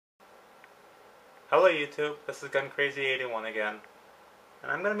Hello YouTube, this is GunCrazy81 again,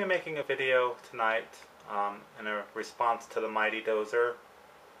 and I'm going to be making a video tonight in a response to the Mighty Dozer.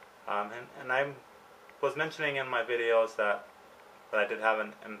 And I was mentioning in my videos that I did have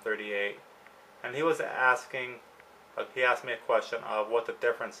an M38, and he asked me a question of what the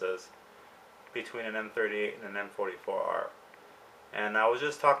difference is between an M38 and an M44 are. And I was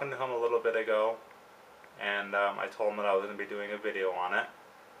just talking to him a little bit ago, and I told him that I was going to be doing a video on it.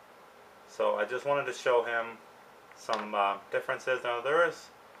 So I just wanted to show him some differences. Now there is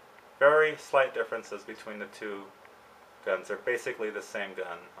very slight differences between the two guns. They're basically the same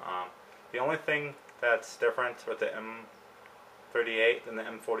gun. The only thing that's different with the M38 and the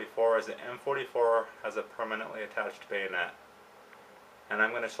M44 is the M44 has a permanently attached bayonet. And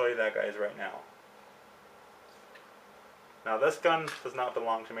I'm going to show you that, guys, right now. Now this gun does not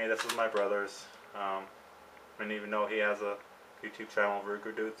belong to me. This is my brother's. I didn't even know he has a YouTube channel,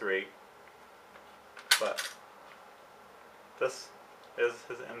 Ruger 3. But this is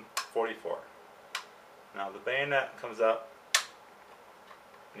his M44. Now the bayonet comes up,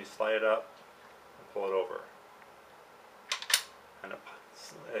 and you slide it up and pull it over. And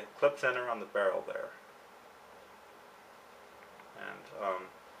it clips in around the barrel there. And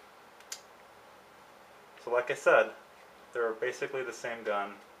so like I said, they're basically the same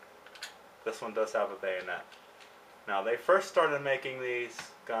gun. This one does have a bayonet. Now they first started making these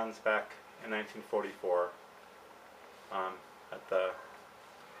guns back in 1944, at the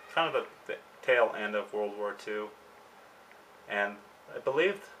kind of the tail end of World War II, and I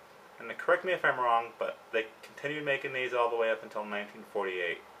believe, and correct me if I'm wrong, but they continued making these all the way up until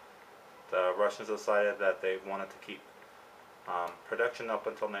 1948. The Russians decided that they wanted to keep production up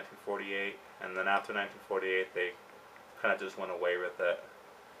until 1948, and then after 1948 they kind of just went away with it.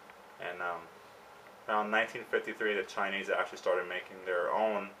 And around 1953 the Chinese actually started making their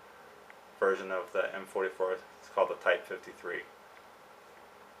own version of the M44. It's called the Type 53,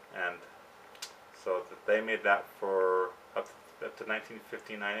 and so they made that for up to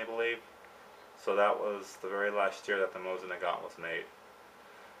 1959, I believe. So that was the very last year that the Mosin Nagant was made.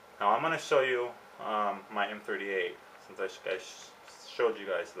 Now I'm going to show you my M38, since I showed you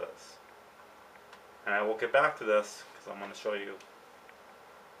guys this, and I will get back to this because I'm going to show you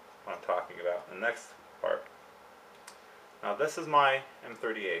what I'm talking about in the next part. Now this is my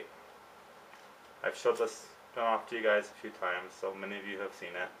M38. I've showed this gun off to you guys a few times, so many of you have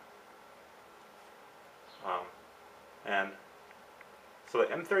seen it. And so the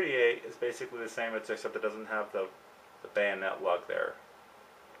M38 is basically the same, except it doesn't have the bayonet lug there.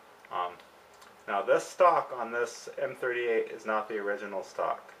 Now this stock on this M38 is not the original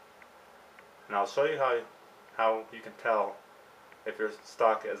stock. And I'll show you how you can tell if your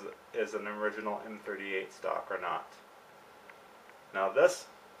stock is an original M38 stock or not. Now this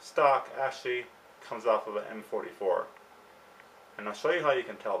stock actually comes off of an M44, and I'll show you how you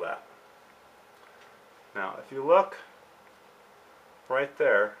can tell that. Now if you look right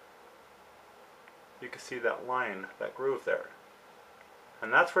there, you can see that line, that groove there,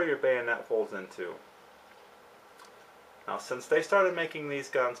 and that's where your bayonet folds into. Now since they started making these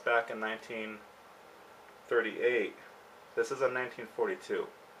guns back in 1938, this is a 1942.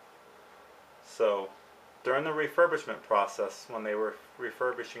 So during the refurbishment process, when they were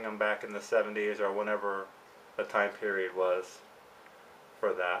refurbishing them back in the 70s or whenever the time period was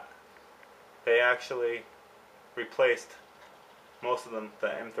for that, they actually replaced most of them, the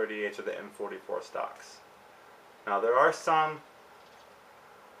M38s or the M44 stocks. Now there are some,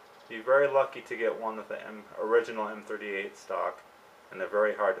 you're very lucky to get one with the original M38 stock, and they're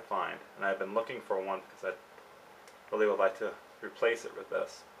very hard to find. And I've been looking for one because I really would like to replace it with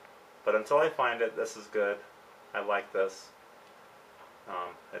this. But until I find it, this is good. I like this.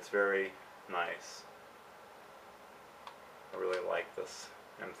 It's very nice. I really like this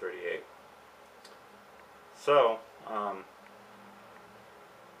M38. So,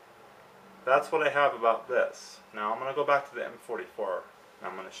 that's what I have about this. Now I'm going to go back to the M44. And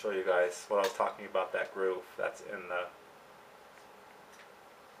I'm going to show you guys what I was talking about, that groove that's in the,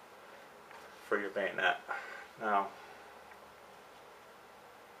 for your bayonet. Now,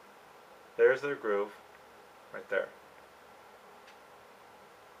 there's their groove, right there.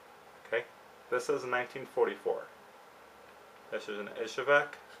 Okay, this is 1944. This is an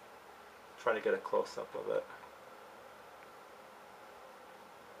Ishevek. Try to get a close-up of it.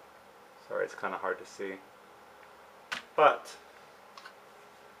 Sorry, it's kind of hard to see. But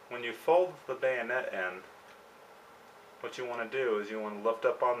when you fold the bayonet in, what you want to do is you want to lift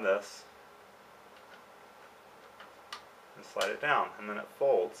up on this and slide it down, and then it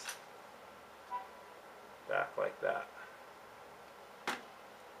folds back like that.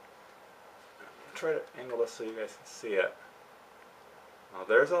 try to angle this so you guys can see it. Now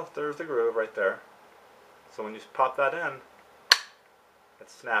there's the groove right there. So when you pop that in, it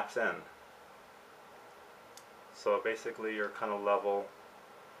snaps in. So basically you're kind of level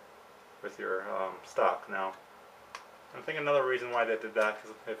with your stock. Now, I think another reason why they did that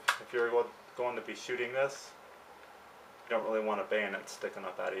is if you're going to be shooting this, you don't really want a bayonet sticking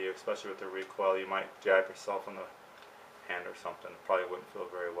up out of you, especially with the recoil. You might jab yourself in the hand or something. Probably wouldn't feel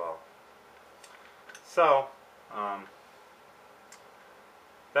very well. So,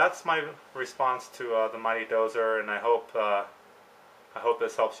 that's my response to the Mighty Dozer, and I hope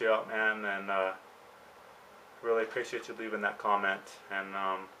this helps you out, man. And really appreciate you leaving that comment. And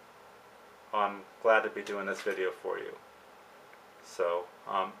I'm glad to be doing this video for you. So,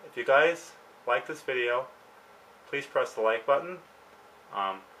 if you guys like this video, please press the like button.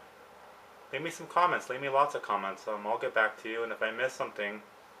 Leave me some comments. Leave me lots of comments. I'll get back to you. And if I miss something,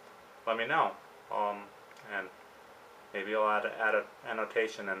 let me know. And maybe I'll add an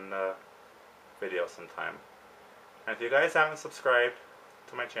annotation in the video sometime. And if you guys haven't subscribed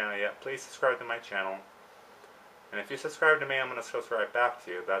to my channel yet, please subscribe to my channel. And if you subscribe to me, I'm going to subscribe back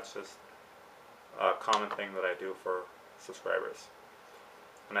to you. That's just a common thing that I do for subscribers.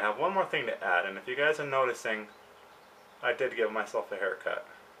 And I have one more thing to add. And if you guys are noticing, I did give myself a haircut.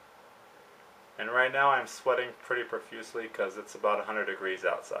 And right now I'm sweating pretty profusely because it's about 100 degrees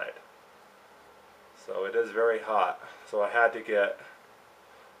outside. So it is very hot. So I had to get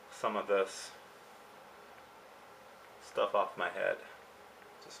some of this stuff off my head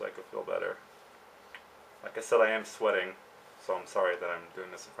just so I could feel better. Like I said, I am sweating, so I'm sorry that I'm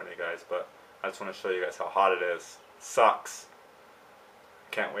doing this in front of you guys, but I just want to show you guys how hot it is. Sucks.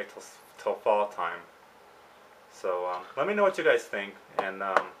 Can't wait till fall time. So let me know what you guys think, and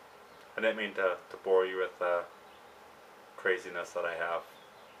I didn't mean to bore you with craziness that I have.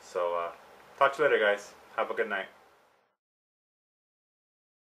 So talk to you later, guys. Have a good night.